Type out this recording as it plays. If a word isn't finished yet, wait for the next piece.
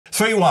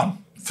3-1.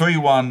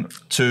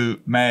 3-1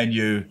 to Man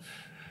U.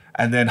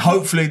 And then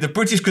hopefully the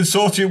British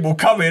consortium will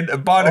come in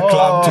and buy the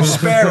club to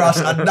spare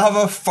us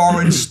another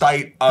foreign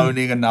state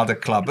owning another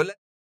club.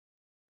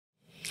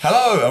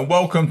 Hello and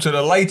welcome to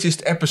the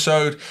latest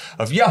episode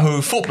of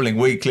Yahoo Footballing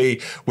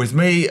Weekly with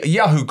me,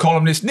 Yahoo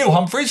columnist Neil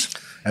Humphreys.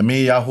 And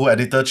me, Yahoo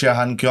editor Chia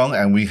Keong,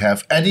 and we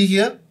have Eddy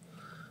here.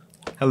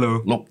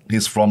 Hello. Look,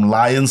 he's from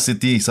Lion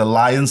City. He's a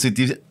Lion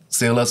City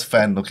Sailors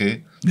fan,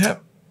 okay?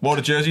 Yep. What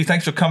a jersey.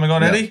 Thanks for coming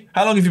on, Eddy.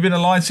 How long have you been a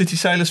Lion City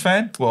Sailors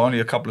fan? Well, only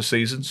a couple of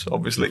seasons,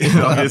 obviously.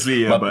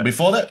 Obviously, yeah. But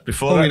before that?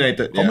 Home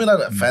United. Home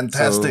United,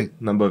 fantastic. So,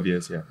 number of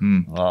years, yeah.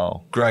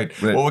 Wow.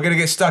 Great. Well, we're going to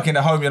get stuck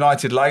into Home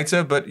United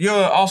later, but you're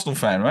an Arsenal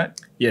fan, right?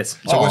 Yes.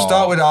 So we'll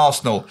start with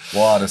Arsenal.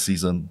 What a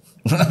season.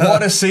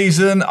 What a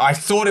season. I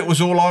thought it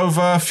was all over.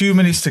 A few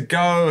minutes to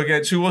go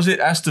against, who was it?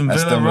 Aston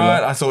Villa,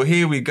 right? I thought,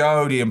 here we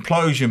go. The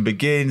implosion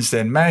begins.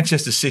 Then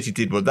Manchester City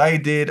did what they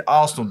did.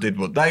 Arsenal did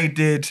what they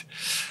did.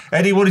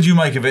 Eddy, what did you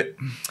make of it?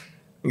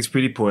 It's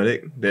pretty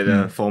poetic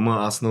that former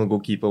Arsenal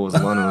goalkeeper was the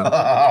one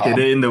who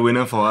headed in the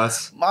winner for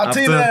us.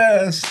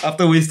 Martinez!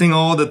 After wasting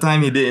all the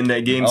time he did in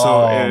that game,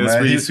 so it was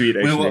pretty sweet,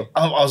 actually.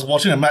 I was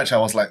watching the match, I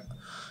was like,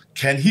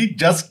 can he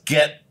just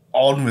get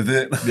on with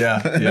it?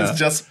 Yeah. It's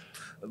just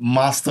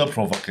master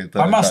provocateur.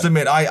 I must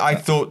admit, I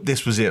thought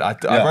this was it. I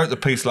wrote the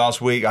piece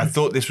last week. I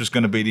thought this was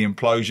going to be the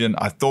implosion.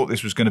 I thought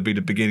this was going to be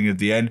the beginning of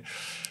the end.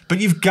 But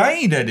you've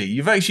gained, Eddy.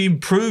 You've actually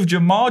improved your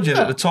margin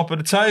at the top of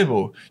the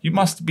table. You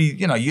must be,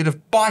 you'd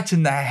have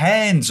bitten the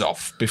hands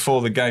off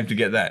before the game to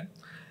get that.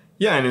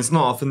 Yeah, and it's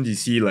not often you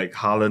see like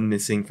Haaland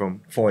missing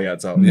from 4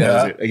 yards out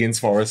against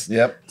Forest.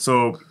 Yep.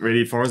 So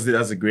really, Forest did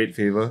us a great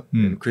favour,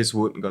 and Chris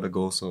Wood got a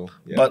goal. So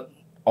yeah. But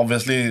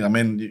obviously, I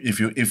mean, if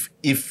you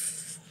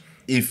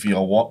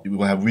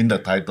will have win the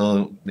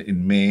title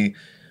in May,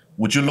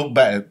 would you look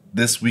back at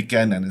this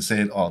weekend and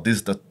say, "Oh,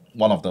 this is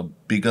one of the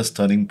biggest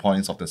turning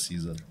points of the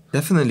season"?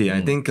 Definitely,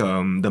 I think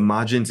the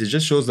margins. It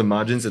just shows the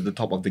margins at the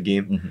top of the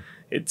game.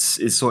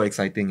 It's so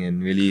exciting,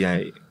 and really,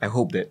 I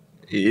hope that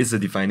it is a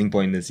defining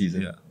point in the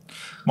season. Yeah.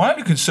 My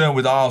only concern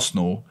with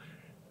Arsenal,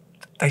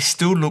 they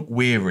still look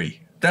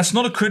weary. That's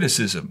not a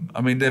criticism.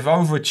 I mean, they've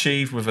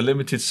overachieved with a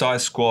limited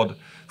size squad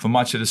for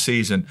much of the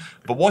season.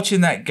 But watching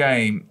that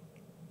game,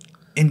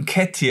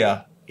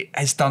 Nketiah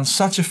has done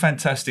such a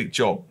fantastic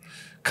job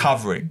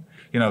covering,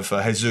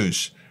 for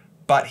Jesus.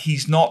 But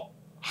he's not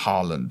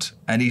Haaland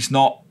and he's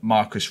not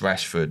Marcus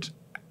Rashford.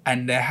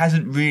 And there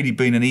hasn't really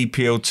been an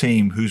EPL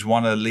team who's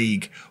won a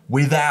league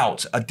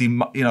without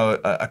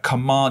a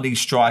commanding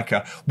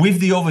striker, with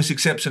the obvious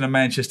exception of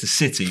Manchester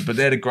City, but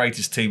they're the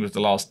greatest team of the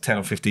last 10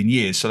 or 15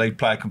 years, so they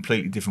play a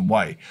completely different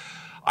way.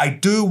 I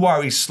do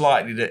worry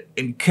slightly that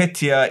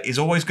Nketiah is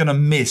always going to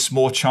miss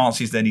more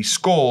chances than he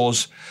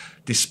scores,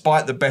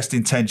 despite the best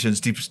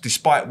intentions,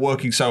 despite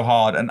working so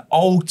hard, and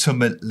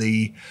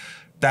ultimately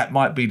that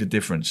might be the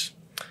difference.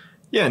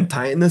 Yeah, and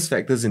tiredness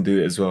factors into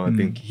it as well. I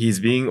think he's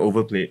being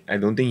overplayed. I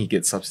don't think he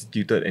gets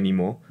substituted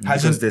anymore.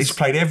 He's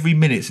played every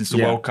minute since the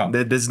World Cup.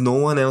 There's no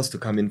one else to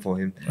come in for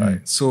him.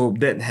 Right. So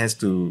that has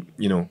to,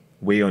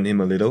 weigh on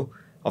him a little.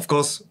 Of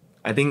course,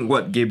 I think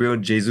what Gabriel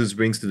Jesus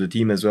brings to the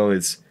team as well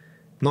is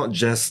not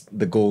just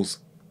the goals,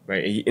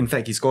 right? In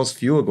fact, he scores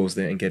fewer goals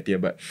than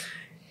Nketiah, but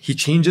he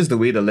changes the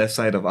way the left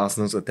side of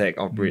Arsenal's attack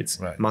operates.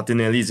 Right.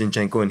 Martinelli,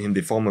 Zinchenko and him,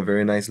 they form a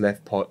very nice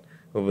left pot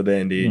over there,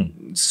 and they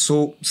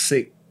so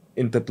sick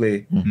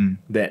interplay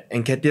that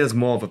Nketiah is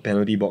more of a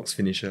penalty box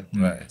finisher.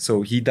 Right.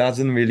 So he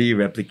doesn't really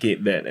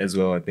replicate that as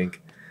well, I think.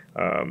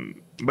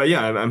 But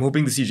yeah, I'm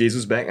hoping to see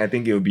Jesus back. I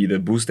think it will be the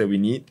boost that we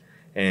need,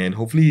 and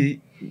hopefully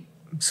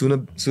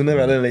sooner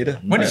rather than later.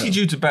 When is he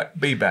due to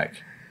be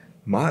back?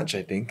 March,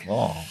 I think.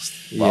 Oh,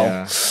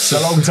 Yeah. It's a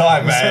long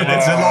time, man.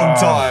 It's a long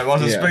time. I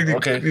was expecting.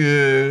 Okay.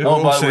 Yeah,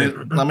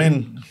 I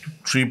mean,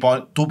 2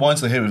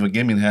 points ahead with a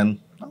game in hand.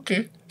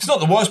 Okay. It's not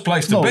the worst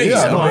place to be.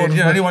 Yeah, I mean,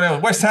 anyone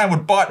else? West Ham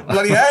would bite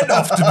bloody hand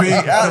off to be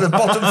out of the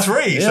bottom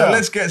three. So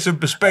let's get some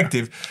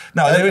perspective.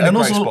 No, they're in a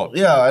great spot.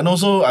 Yeah, and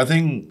also I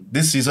think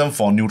this season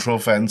for neutral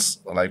fans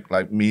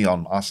like me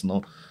on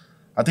Arsenal,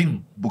 I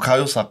think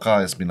Bukayo Saka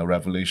has been a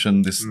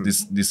revelation this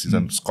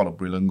season. Scored a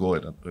brilliant goal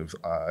with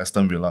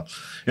Aston Villa.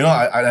 And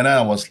then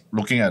I was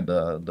looking at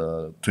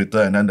the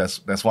Twitter, and then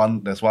there's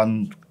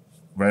one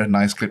very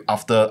nice clip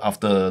after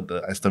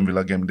the Aston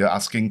Villa game. They're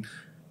asking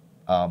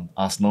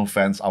Arsenal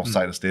fans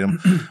outside the stadium,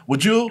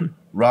 would you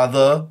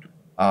rather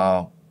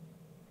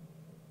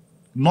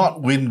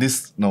not win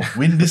this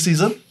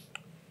season,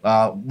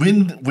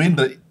 win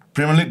the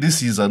Premier League this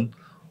season,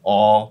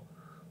 or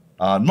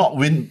not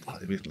win?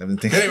 Let me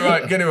think.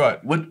 Get it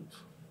right. Would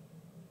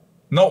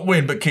not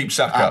win but keep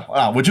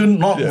Saka. Would you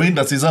not win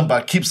the season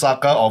but keep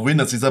Saka, or win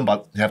the season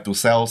but you have to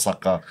sell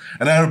Saka?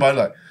 And then everybody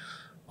like,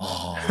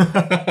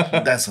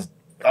 that's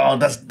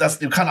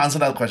you can't answer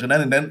that question.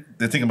 And then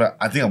they think about,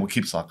 I think I will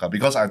keep Saka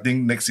because I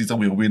think next season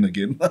we'll win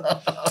again.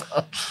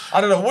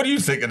 I don't know. What do you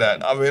think of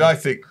that? I mean, I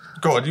think,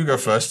 go on, you go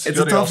first. It's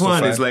a tough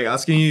one. It's like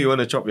asking you want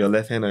to chop your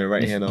left hand or your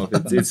right hand off.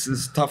 It's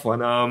a tough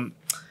one.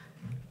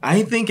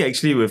 I think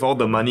actually with all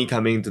the money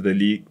coming into the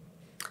league,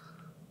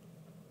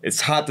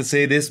 it's hard to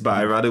say this, but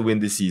I'd rather win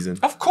this season.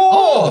 Of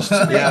course.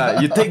 Yeah,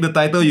 you take the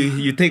title,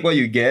 you take what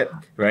you get,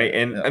 right?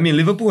 And I mean,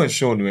 Liverpool has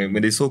shown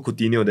when they sold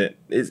Coutinho that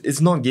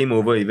it's not game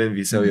over even if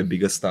you sell your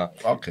biggest star.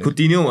 Okay.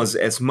 Coutinho was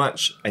as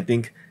much, I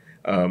think,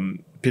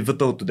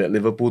 pivotal to that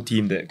Liverpool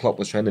team that Klopp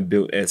was trying to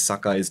build as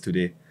Saka is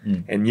today.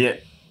 And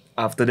yet,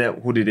 after that,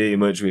 who did they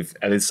emerge with?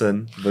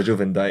 Alisson, Virgil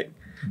van Dijk.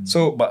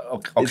 So, But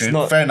okay, it's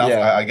not, fair enough.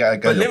 yeah. I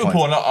get But your Liverpool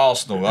point. are not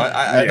Arsenal.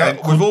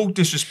 With all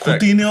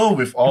disrespect. Coutinho,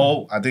 with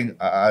all, I think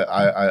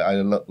I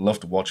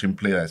love to watch him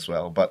play as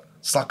well. But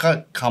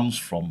Saka comes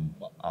from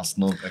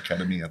Arsenal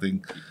Academy. I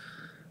think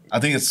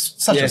it's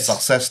such a Yes.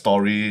 success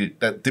story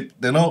that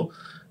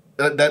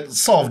that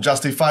sort of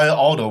justify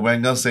all the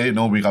Wenger say,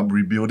 we are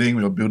rebuilding,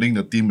 we're building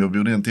the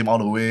team all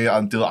the way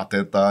until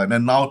Arteta, and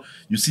then now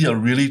you see a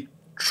really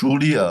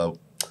truly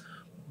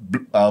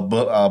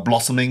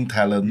blossoming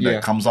talent Yeah.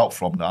 that comes out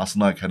from the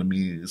Arsenal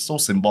Academy. It's so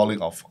symbolic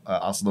of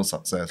Arsenal's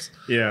success.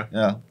 Yeah.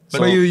 Yeah.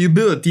 But you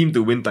build a team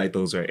to win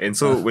titles, right? And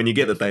so when you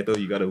get the title,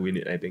 you gotta win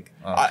it, I think.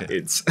 Okay.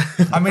 It's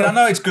I mean, I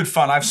know it's good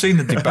fun. I've seen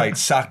the debate,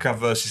 Saka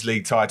versus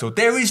league title.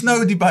 There is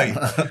no debate.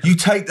 You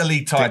take the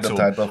league Take the title.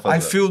 title for I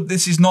the- feel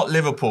this is not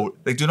Liverpool.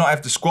 They do not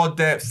have the squad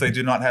depth. They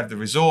do not have the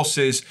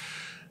resources.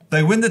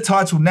 They win the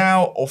title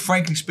now, or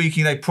frankly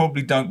speaking, they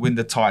probably don't win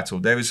the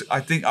title. I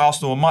think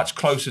Arsenal are much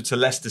closer to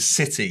Leicester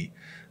City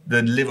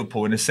than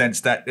Liverpool in the sense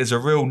that there's a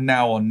real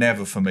now or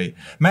never for me.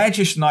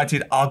 Manchester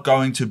United are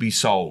going to be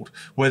sold,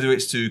 whether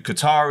it's to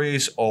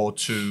Qataris or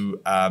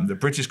to the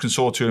British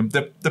consortium.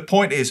 The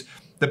point is,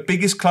 the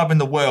biggest club in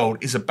the world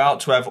is about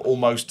to have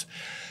almost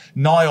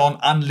nigh on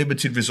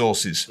unlimited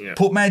resources. Yeah.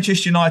 Put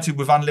Manchester United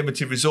with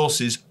unlimited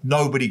resources,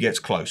 nobody gets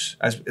close.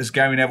 As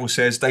Gary Neville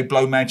says, they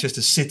blow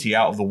Manchester City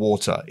out of the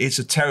water. It's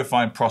a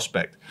terrifying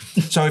prospect.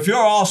 So if you're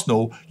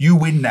Arsenal, you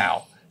win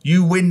now.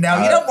 You win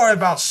now. You don't worry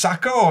about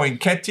Saka or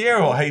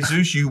Nketiah or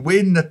Jesus. You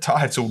win the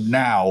title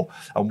now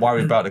and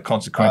worry about the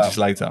consequences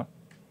later.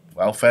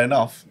 Well, fair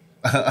enough.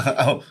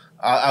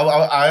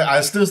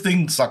 I still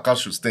think Saka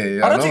should stay.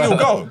 I don't think he'll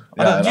go.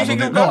 Do you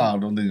think he'll go? No, I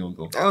don't think he'll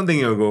go. I don't think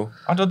he'll go.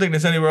 I don't think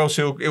there's anywhere else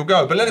he'll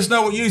go. But let us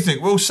know what you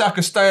think. Will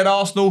Saka stay at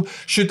Arsenal?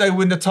 Should they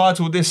win the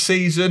title this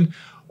season?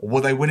 Or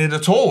will they win it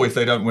at all if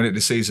they don't win it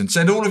this season?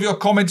 Send all of your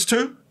comments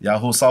to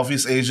Yahoo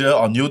Southeast Asia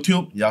on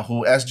YouTube,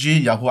 Yahoo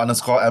SG,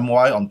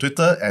 Yahoo_MY on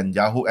Twitter, and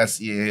Yahoo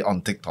SEA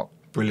on TikTok.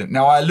 Brilliant.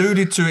 Now, I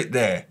alluded to it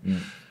there.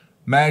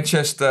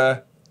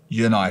 Manchester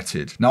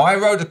United. Now, I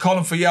wrote a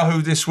column for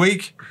Yahoo this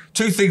week.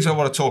 Two things I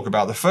want to talk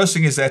about. The first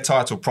thing is their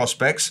title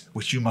prospects,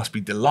 which you must be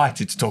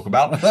delighted to talk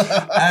about.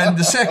 And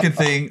the second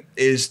thing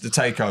is the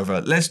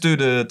takeover. Let's do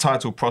the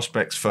title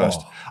prospects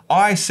first.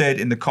 I said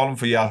in the column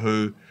for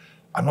Yahoo,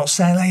 I'm not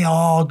saying they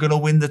are going to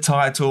win the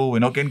title. We're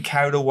not getting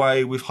carried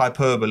away with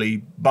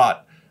hyperbole,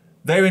 but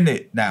they're in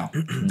it now.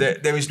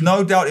 There is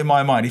no doubt in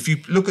my mind. If you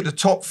look at the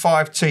top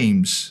 5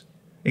 teams,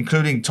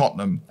 including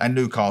Tottenham and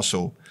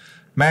Newcastle,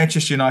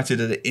 Manchester United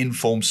are the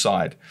informed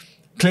side.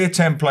 Clear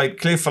template,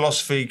 clear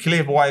philosophy,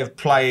 clear way of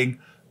playing,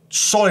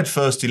 solid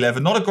first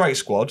 11. Not a great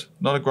squad.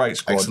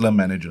 Excellent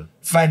manager.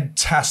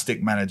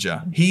 Fantastic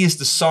manager. He is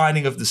the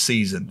signing of the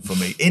season for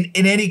me in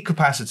any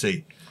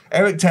capacity.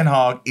 Erik ten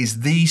Hag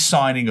is the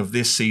signing of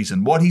this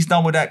season. What he's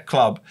done with that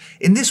club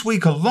in this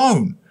week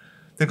alone,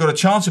 they've got a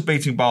chance of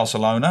beating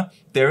Barcelona.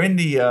 They're in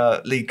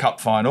the League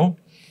Cup final,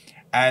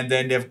 and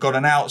then they've got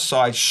an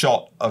outside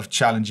shot of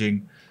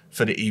challenging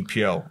for the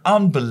EPL.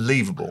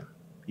 Unbelievable.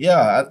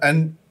 Yeah,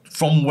 and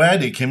from where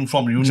they came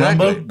from, you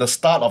remember Exactly. the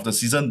start of the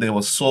season, they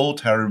were so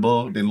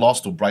terrible. They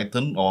lost to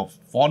Brighton or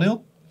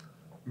 4-0.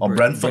 Or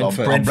Brentford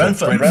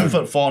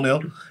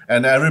 4-0.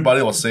 And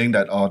everybody was saying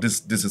that,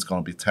 this is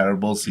going to be a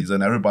terrible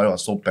season. Everybody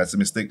was so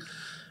pessimistic.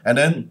 And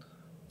then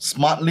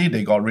smartly,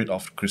 they got rid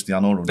of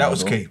Cristiano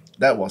Ronaldo.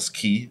 That was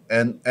key.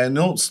 And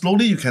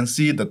slowly you can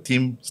see the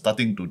team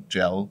starting to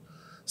gel,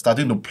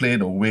 starting to play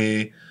the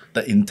way,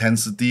 the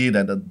intensity,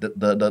 that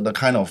the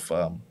kind of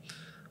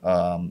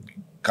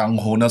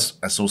gung-ho-ness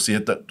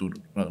associated to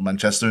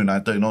Manchester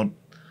United.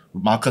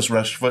 Marcus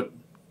Rashford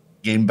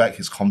gained back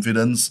his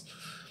confidence,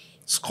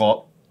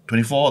 scored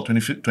 24 or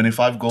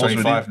 25 goals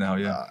 25 already. now,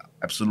 yeah.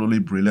 Absolutely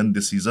brilliant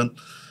this season.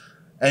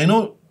 And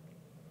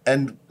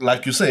and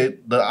like you said,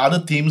 the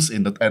other teams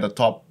at the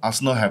top,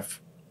 Arsenal have,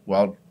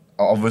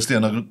 obviously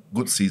another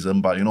good season,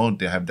 but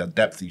they have their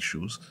depth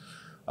issues.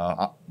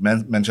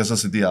 Manchester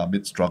City are a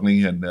bit struggling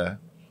here and there.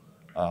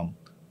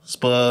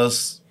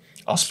 Spurs.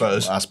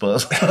 Spurs.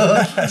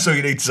 That's all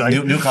you need to say.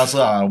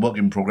 Newcastle are a work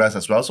in progress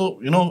as well. So,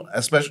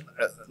 especially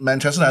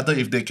Manchester United,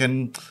 if they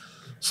can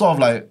sort of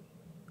like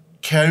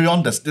carry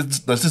on, there's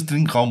this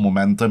thing called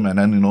momentum, and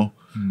then,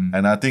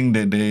 and I think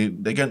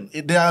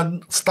they are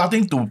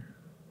starting to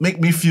make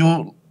me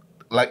feel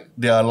like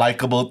they are a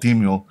likable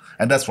team,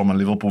 and that's from a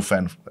Liverpool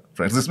fan.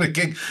 Frankly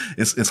speaking,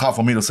 it's hard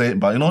for me to say it,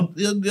 but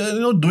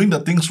they're doing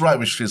the things right,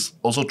 which is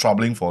also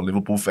troubling for a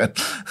Liverpool fan.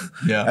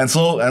 Yeah. and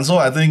so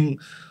I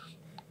think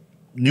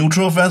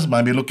neutral fans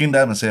might be looking at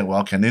them and saying,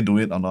 well, can they do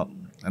it or not?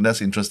 And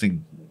that's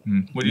interesting.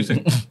 What do you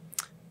think?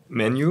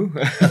 Man U?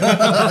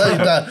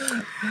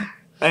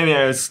 I mean,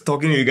 I was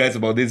talking to you guys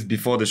about this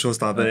before the show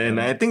started,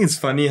 and I think it's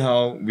funny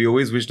how we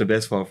always wish the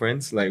best for our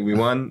friends. Like we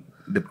want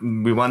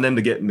them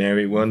to get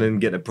married, we want them to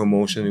get a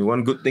promotion, we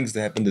want good things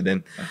to happen to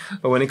them.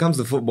 But when it comes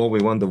to football,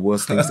 we want the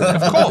worst things to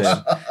happen to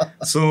them.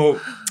 So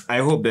I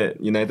hope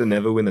that United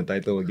never win a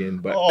title again.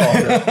 But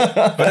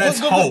But that's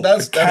hope.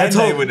 Can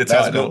they win the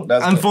title?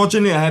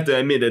 unfortunately, I have to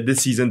admit that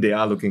this season they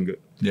are looking good.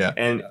 Yeah.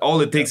 And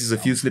all it takes is a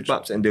few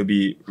slip-ups and they'll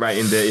be right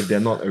in there if they're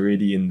not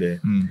already in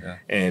there.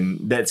 And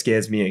that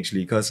scares me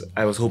actually, because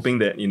I was hoping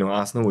that,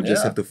 Arsenal would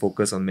just have to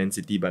focus on Man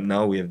City, but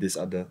now we have this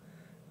other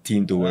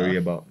team to worry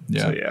about.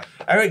 Yeah. So yeah.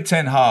 Eric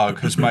Ten Hag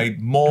has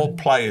made more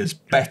players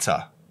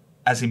better,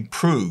 has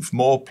improved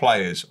more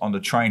players on the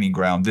training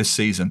ground this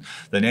season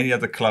than any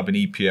other club in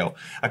EPL.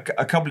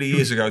 A couple of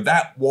years ago,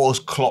 that was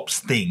Klopp's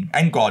thing,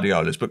 and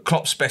Guardiola's, but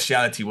Klopp's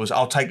speciality was,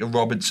 I'll take a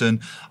Robinson,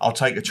 I'll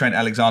take a Trent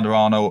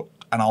Alexander-Arnold,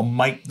 and I'll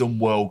make them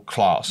world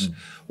class.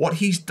 What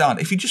he's done,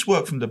 if you just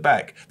work from the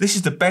back, this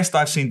is the best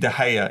I've seen De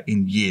Gea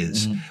in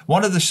years.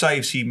 One of the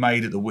saves he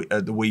made at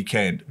the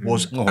weekend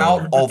was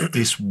out of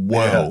this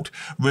world,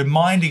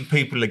 reminding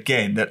people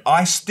again that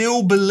I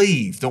still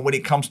believe that when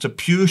it comes to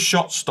pure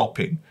shot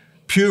stopping,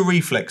 pure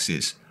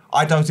reflexes,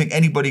 I don't think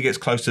anybody gets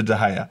close to De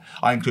Gea.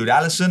 I include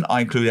Alisson,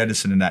 I include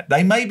Edison in that.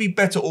 They may be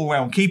better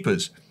all-round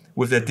keepers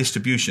with their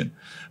distribution,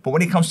 but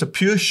when it comes to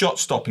pure shot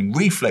stopping,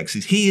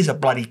 reflexes, he is a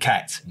bloody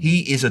cat.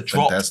 He is a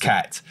dropped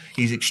cat.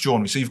 He's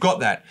extraordinary. So you've got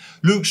that.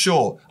 Luke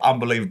Shaw,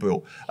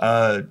 unbelievable.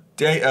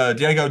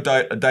 Diego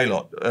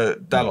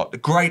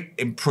Dalot, great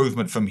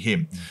improvement from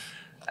him.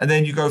 And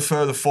then you go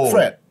further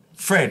forward.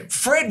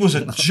 Fred was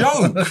a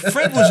joke.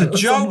 Fred was a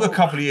joke a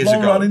couple of years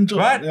ago.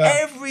 Right? Yeah.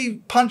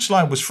 Every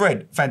punchline was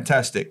Fred.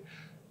 Fantastic.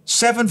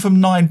 7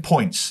 from 9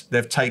 points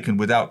they've taken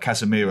without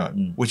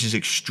Casemiro, which is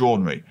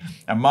extraordinary.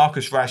 And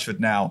Marcus Rashford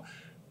now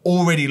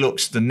already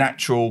looks the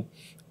natural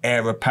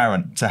heir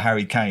apparent to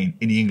Harry Kane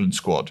in the England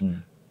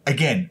squad.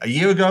 Again, a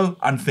year ago,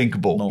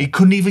 unthinkable. He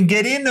couldn't even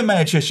get in the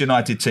Manchester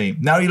United team.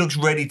 Now he looks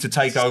ready to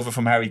take over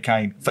from Harry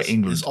Kane for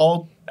England. That's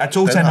all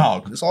Ten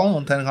Hag. It's all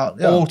on Ten Hag.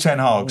 Yeah. All Ten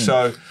Hag.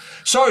 So,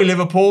 sorry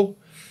Liverpool.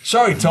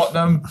 Sorry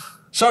Tottenham.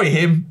 Sorry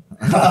him.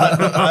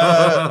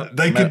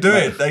 They could do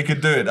it. They could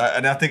do it.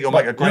 And I think it'll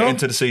make a great end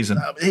to the season.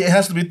 It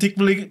has to be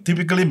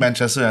typically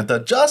Manchester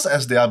United. Just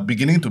as they are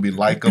beginning to be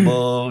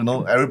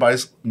likable,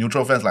 everybody's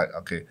neutral fans like,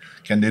 okay,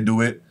 can they do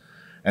it?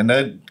 And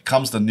then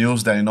comes the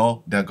news that,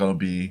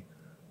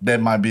 there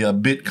might be a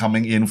bid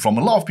coming in from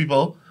a lot of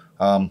people,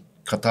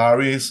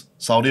 Qataris,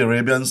 Saudi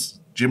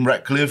Arabians, Jim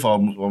Ratcliffe,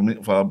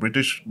 for a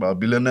British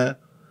billionaire.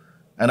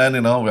 And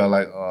then, we're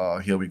like,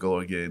 here we go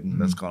again.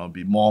 There's going to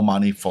be more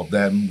money for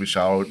them, which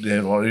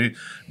they've already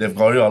a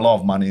lot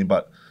of money,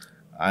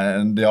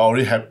 and they're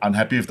already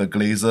unhappy with the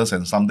Glazers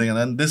and something. And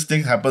then this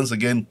thing happens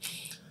again.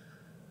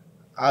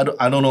 I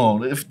don't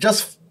know. It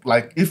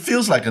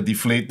feels like a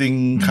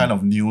deflating kind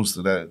of news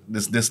that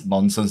this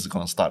nonsense is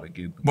going to start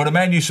again. Well, the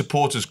Man U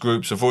supporters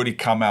groups have already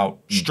come out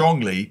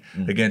strongly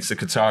against the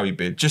Qatari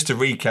bid. Just to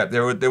recap,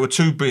 there were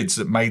 2 bids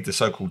that made the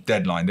so-called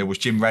deadline. There was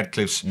Jim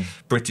Radcliffe's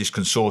British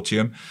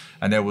consortium,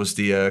 and there was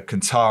the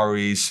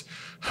Qataris'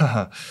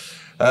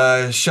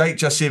 Sheikh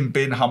Jassim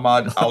bin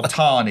Hamad Al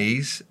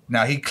Thani's.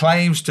 Now, he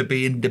claims to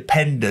be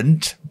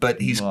independent, but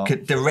he's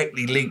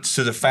directly linked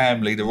to the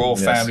family, the royal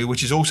family,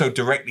 which is also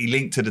directly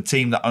linked to the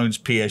team that owns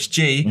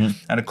PSG.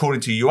 And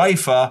according to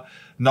UEFA,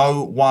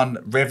 no one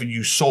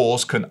revenue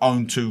source can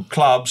own 2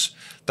 clubs.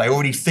 They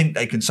already think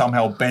they can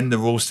somehow bend the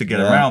rules to get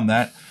around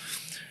that.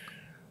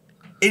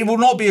 It will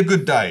not be a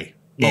good day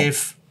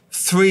if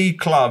 3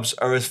 clubs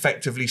are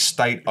effectively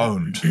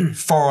state-owned,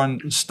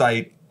 foreign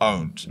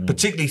state-owned,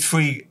 particularly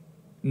 3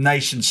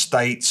 nation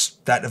states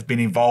that have been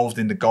involved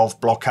in the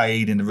Gulf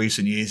blockade in the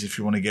recent years, if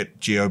you want to get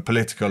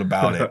geopolitical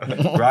about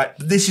it, right?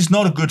 This is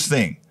not a good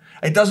thing.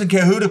 It doesn't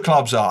care who the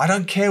clubs are. I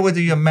don't care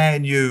whether you're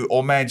Man U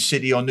or Man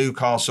City or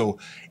Newcastle.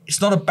 It's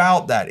not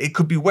about that. It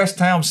could be West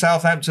Ham,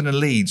 Southampton and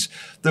Leeds.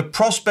 The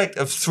prospect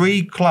of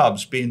 3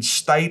 clubs being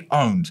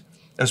state-owned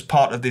as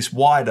part of this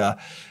wider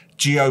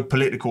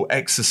geopolitical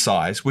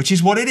exercise, which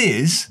is what it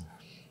is,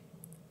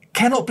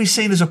 cannot be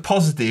seen as a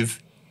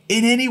positive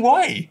in any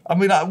way. I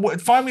mean,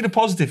 find me the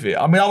positive here.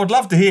 I mean, I would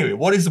love to hear it.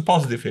 What is the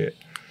positive here?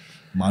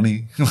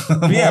 Money.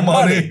 Yeah,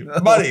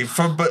 money.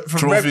 From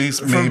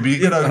trophies,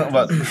 maybe.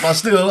 But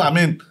still, I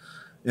mean,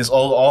 it's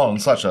all on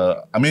such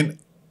a. I mean,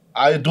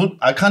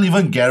 I can't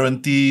even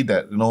guarantee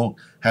that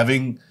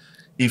having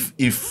if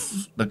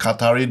the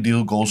Qatari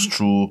deal goes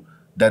through,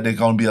 that they're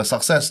going to be a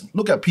success.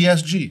 Look at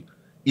PSG.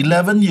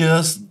 11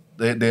 years.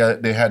 They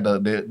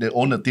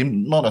own a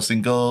team, not a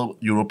single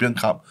European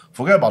cup.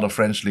 Forget about the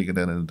French league,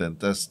 and then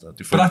that's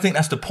different. But I think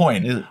that's the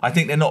point. I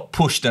think they're not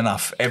pushed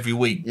enough every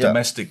week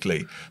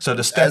domestically. So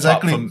the step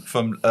up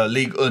from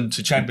Ligue 1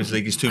 to Champions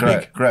League is too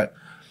big. Correct.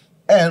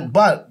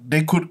 But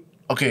they could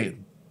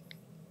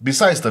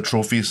besides the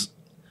trophies,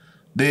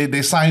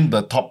 they signed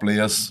the top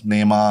players,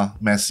 Neymar,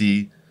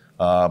 Messi,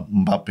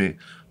 Mbappe.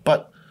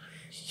 But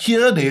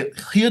here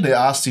they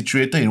are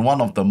situated in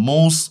one of the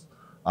most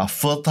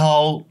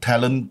fertile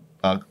talent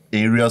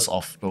areas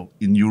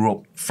in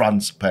Europe,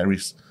 France,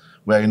 Paris,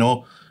 where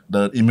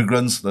the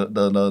immigrants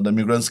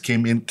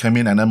came in,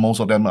 and then most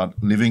of them are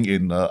living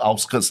in the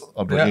outskirts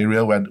of the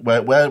area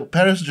where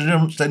Paris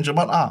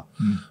Saint-Germain are.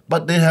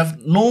 But they have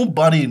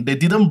nobody. They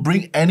didn't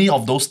bring any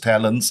of those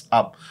talents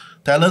up.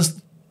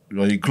 Talents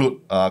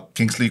include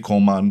Kingsley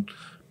Coman,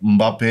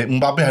 Mbappe.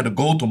 Mbappe had to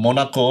go to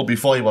Monaco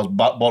before he was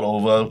bought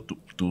over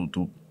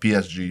to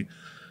PSG.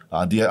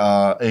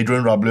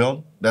 Adrien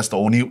Rabiot, that's the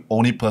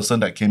only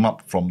person that came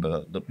up from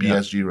the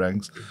PSG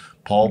ranks.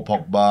 Paul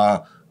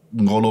Pogba,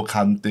 N'Golo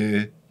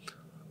Kante,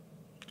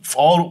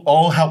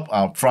 all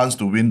helped France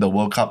to win the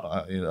World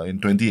Cup in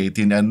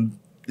 2018. And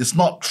it's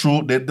not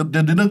true. They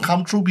didn't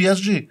come through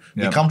PSG.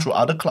 They come through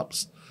other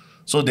clubs.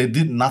 So they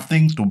did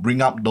nothing to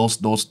bring up those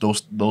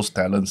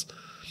talents.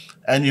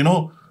 And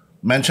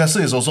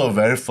Manchester is also a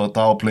very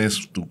fertile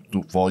place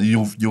for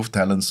youth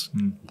talents.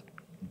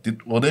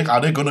 Are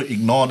they going to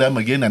ignore them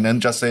again and then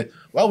just say,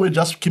 well, we'll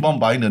just keep on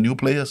buying the new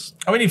players?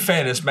 I mean, in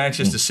fairness,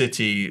 Manchester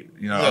City,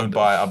 owned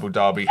by Abu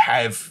Dhabi,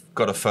 have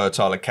got a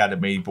fertile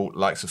academy, brought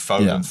likes of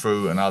Foden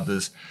through and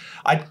others.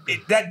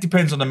 That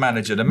depends on the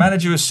manager. The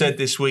manager has said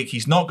this week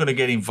he's not going to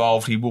get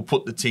involved. He will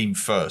put the team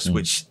first,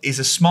 which is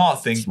a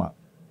smart thing.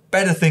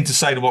 Better thing to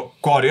say than what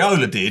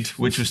Guardiola did,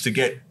 which was to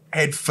get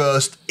head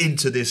first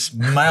into this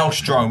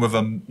maelstrom of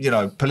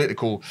a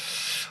political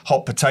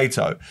hot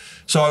potato.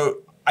 So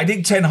I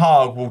think Ten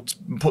Hag will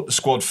put the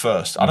squad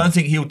first. I don't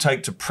think he'll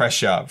take to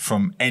pressure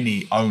from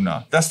any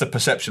owner. That's the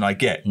perception I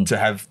get, to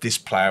have this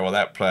player or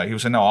that player. He'll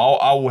say, no,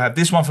 I will have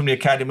this one from the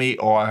academy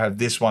or I have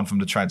this one from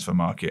the transfer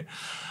market.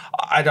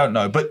 I don't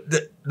know. But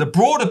the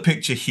broader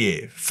picture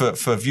here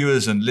for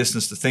viewers and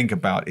listeners to think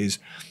about is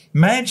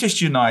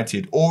Manchester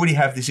United already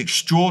have this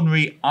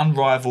extraordinary,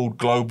 unrivaled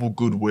global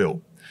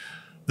goodwill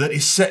that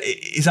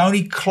is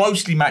only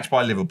closely matched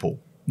by Liverpool.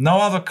 No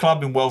other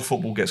club in world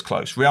football gets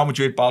close. Real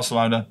Madrid,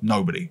 Barcelona,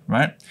 nobody,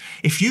 right?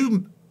 If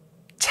you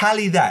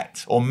tally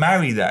that or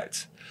marry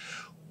that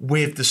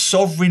with the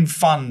sovereign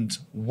fund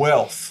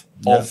wealth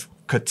of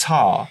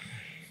Qatar,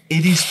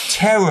 it is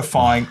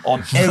terrifying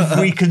on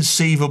every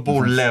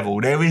conceivable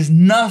level. There is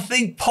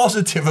nothing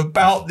positive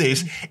about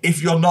this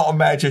if you're not a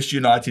Manchester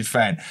United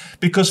fan,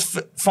 because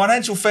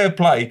financial fair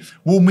play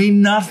will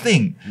mean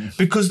nothing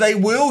because they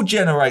will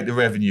generate the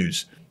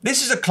revenues.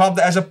 This is a club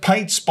that has a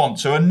paint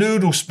sponsor, a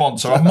noodle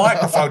sponsor, a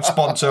microphone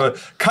sponsor, a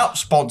cup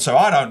sponsor,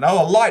 I don't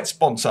know, a light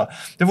sponsor.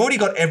 They've already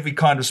got every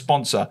kind of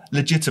sponsor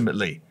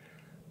legitimately.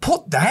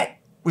 Put that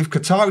with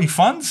Qatari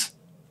funds,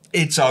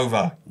 it's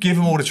over. Give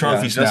them all the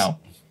trophies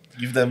now.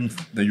 Give them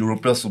the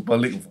European Super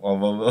League.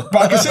 But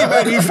I can see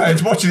Man U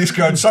fans watching this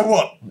going, so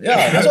what?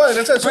 Yeah, that's why.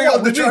 Bring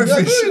on the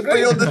trophies.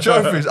 Bring on the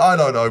trophies. I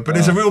don't know. But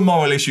there's a real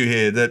moral issue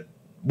here that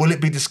will it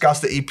be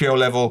discussed at EPL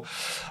level?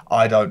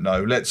 I don't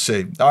know. Let's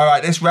see. All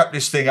right, let's wrap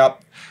this thing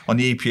up on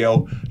the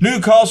EPL.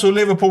 Newcastle,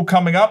 Liverpool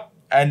coming up,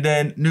 and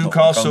then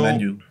Newcastle.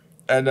 Man U.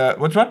 And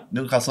what's one?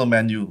 Newcastle,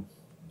 Man U.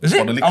 Is it?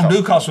 Oh,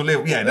 Newcastle,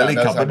 Liverpool. Yeah, the League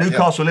Cup. But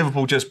Newcastle,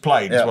 Liverpool just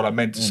played, is what I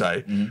meant to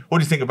say. What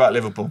do you think about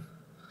Liverpool?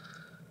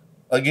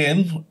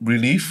 Again,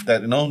 relief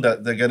that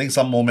that they're getting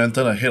some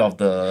momentum ahead of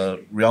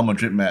the Real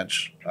Madrid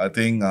match. I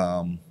think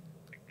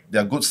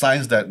there are good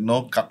signs that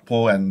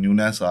Gakpo and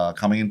Nunes are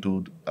coming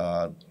into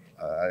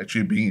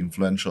actually being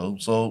influential.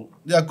 So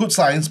there are good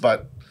signs,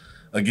 but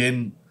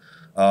again,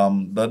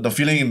 the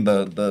feeling in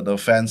the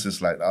fans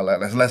is like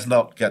let's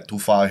not get too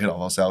far ahead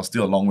of ourselves.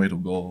 Still a long way to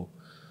go.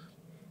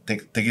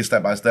 Take it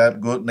step by step.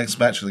 Good. Next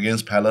match is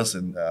against Palace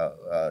in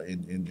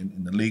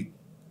the league.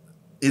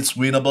 It's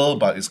winnable,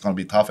 but it's going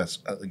to be tough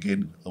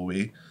again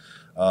away.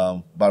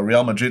 But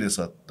Real Madrid is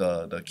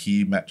the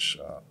key match.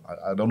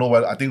 I don't know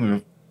whether, I think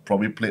we've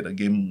probably played the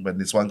game when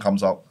this one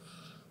comes out.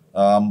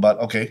 But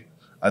okay,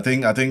 I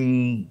think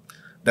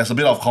there's a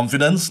bit of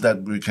confidence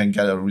that we can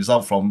get a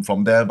result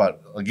from there.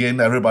 But again,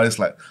 everybody's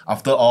like,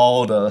 after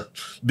all the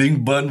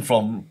being burned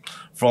from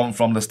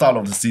the start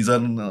of the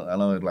season, I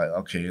know, like,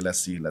 okay,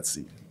 let's see.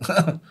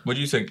 What do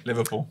you think,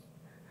 Liverpool?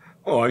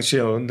 Oh, actually,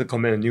 I want to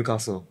comment on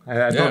Newcastle.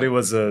 I thought it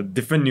was a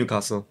different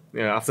Newcastle.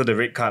 Yeah, after the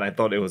red card, I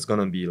thought it was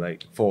gonna be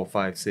like 4,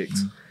 5,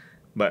 6,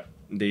 but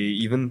they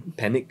even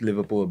panicked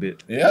Liverpool a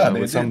bit.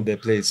 With some of their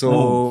play.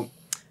 So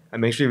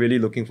I'm actually really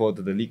looking forward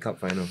to the League Cup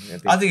final.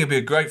 I think it'd be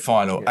a great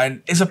final,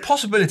 and it's a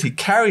possibility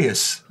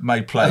Karius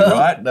may play,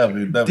 right?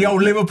 The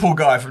old Liverpool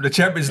guy from the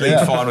Champions League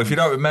final. If you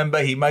don't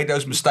remember, he made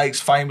those mistakes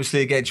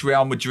famously against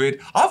Real Madrid.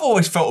 I've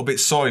always felt a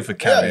bit sorry for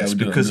Karius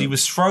because he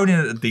was thrown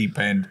in at the deep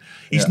end.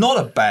 He's not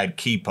a bad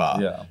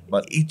keeper.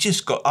 But he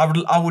just got.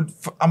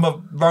 I'm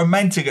a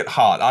romantic at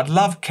heart. I'd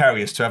love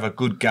Karius to have a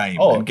good game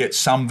and get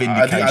some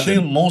vindication. I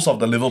think most of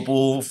the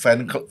Liverpool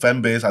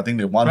fan base, I think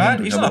they want him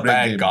to He's have not a great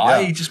bad game.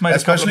 guy. He just made a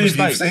couple of mistakes.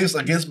 Especially if he saves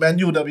against Man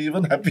U, they'll be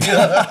even happier.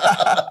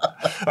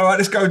 All right,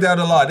 let's go down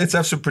the line. Let's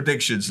have some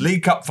predictions.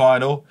 League Cup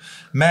final,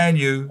 Man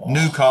U,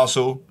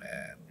 Newcastle.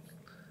 Man.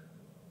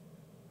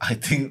 I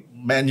think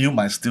Man U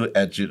might still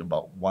edge it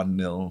about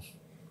 1-0.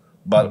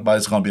 But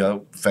it's going to be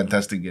a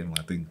fantastic game,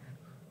 I think.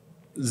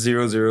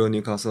 0-0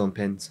 Newcastle on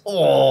pens.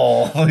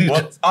 Oh,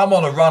 Well, I'm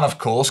on a run, of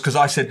course, because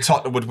I said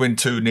Tottenham would win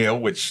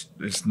 2-0, which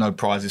there's no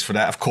prizes for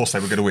that. Of course, they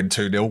were going to win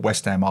 2-0.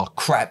 West Ham are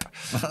crap.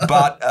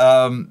 But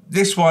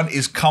this one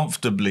is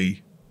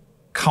comfortably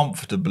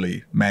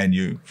Man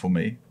U for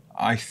me.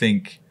 I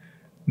think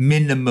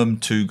minimum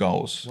 2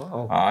 goals.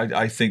 Wow.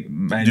 I think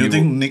Man do U. you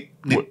think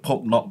Nick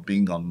Pope not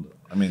being on?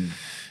 I mean,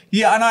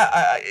 Yeah, and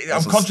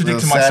I'm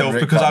contradicting sad myself red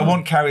because card, I man.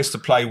 want Karius to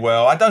play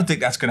well. I don't think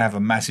that's going to have a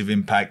massive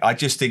impact. I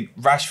just think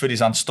Rashford is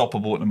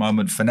unstoppable at the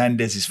moment.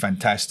 Fernandes is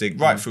fantastic.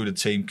 Right through the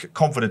team.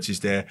 Confidence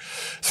is there.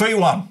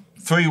 3-1.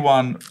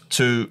 3-1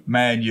 to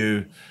Man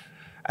U.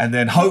 And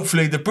then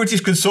hopefully the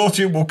British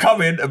consortium will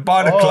come in and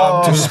buy the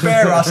club to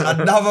spare us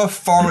another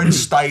foreign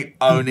state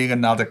owning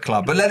another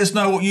club. But let us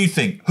know what you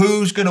think.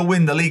 Who's going to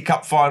win the League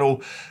Cup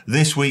final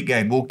this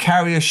weekend? Will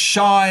Karius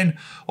shine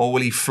or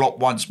will he flop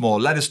once more?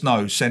 Let us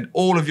know. Send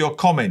all of your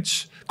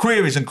comments,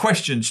 queries and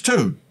questions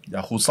to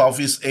Yahoo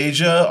Southeast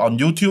Asia on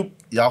YouTube,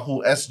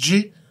 Yahoo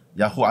SG,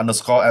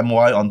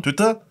 Yahoo_MY on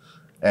Twitter,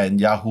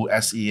 and Yahoo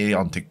SEA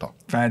on TikTok.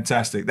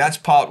 Fantastic. That's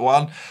part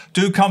 1.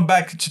 Do come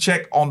back to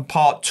check on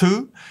part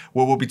 2,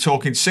 where we'll be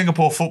talking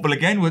Singapore football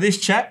again with this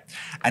chap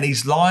and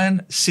his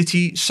Lion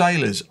City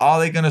Sailors. Are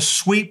they going to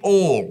sweep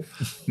all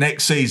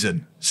next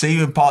season? See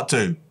you in part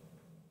 2.